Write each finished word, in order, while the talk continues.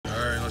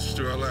Let's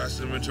do our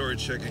last inventory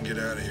check and get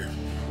out of here.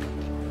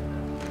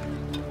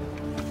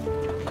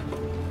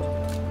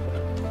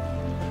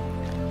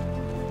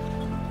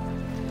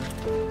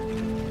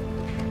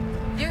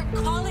 You're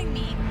calling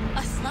me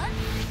a slut?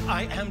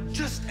 I am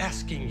just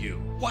asking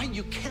you why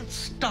you can't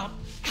stop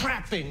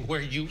trapping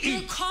where you eat.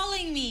 You're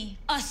calling me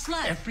a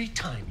slut. Every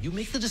time you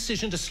make the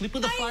decision to sleep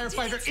with a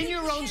firefighter in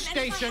your own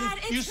station,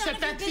 you set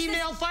back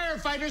female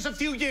firefighters a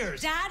few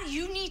years. Dad,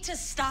 you need to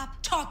stop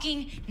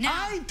talking now.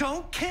 I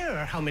don't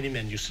care how many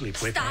men you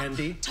sleep with,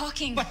 Andy. Stop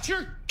talking. But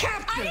you're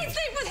captain. I didn't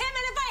sleep with him,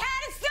 and if I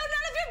had, it's still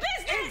none of your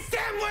business. It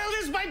damn well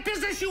is my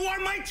business. You are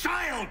my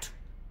child.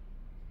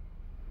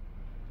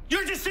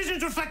 Your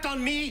decisions reflect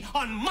on me,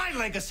 on my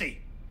legacy.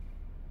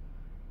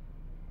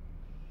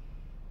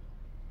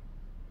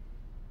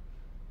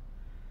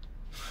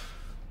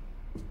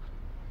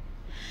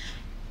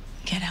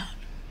 Get out.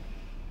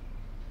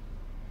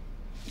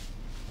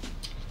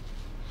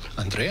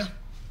 Andrea,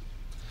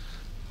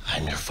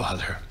 I'm your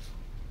father.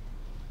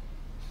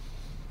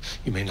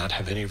 You may not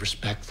have any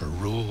respect for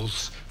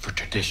rules, for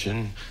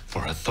tradition,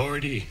 for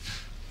authority,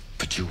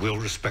 but you will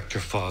respect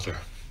your father.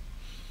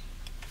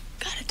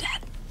 Got it,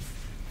 Dad.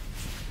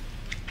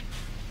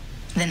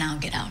 Then I'll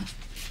get out.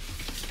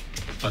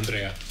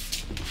 Andrea.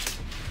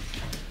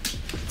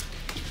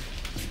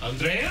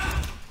 Andrea!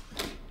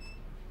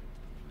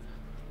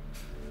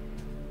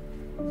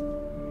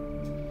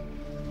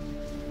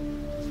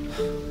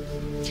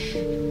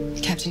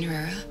 Captain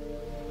Herrera,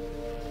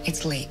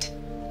 it's late.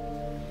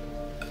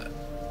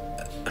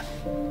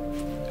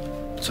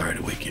 Sorry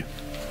to wake you.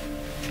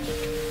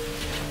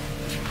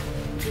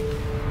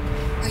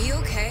 Are you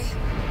okay?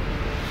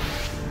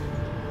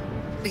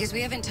 Because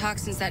we haven't talked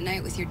since that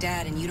night with your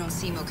dad, and you don't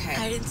seem okay.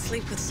 I didn't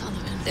sleep with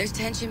Sullivan. There's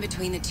tension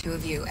between the two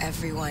of you.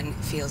 Everyone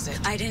feels it.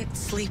 I didn't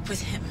sleep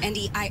with him.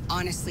 Andy, I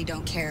honestly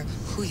don't care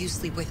who you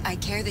sleep with. I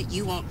care that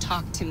you won't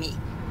talk to me.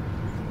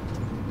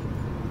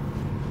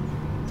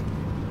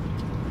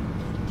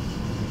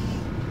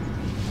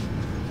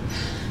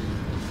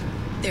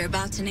 They're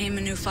about to name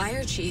a new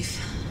fire chief,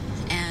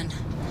 and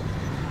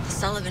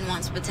Sullivan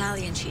wants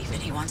battalion chief,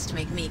 and he wants to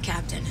make me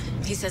captain.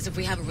 He says if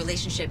we have a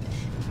relationship,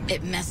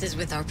 it messes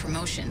with our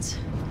promotions.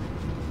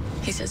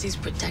 He says he's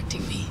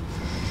protecting me.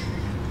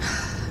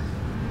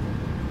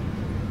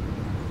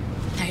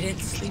 I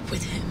didn't sleep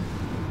with him.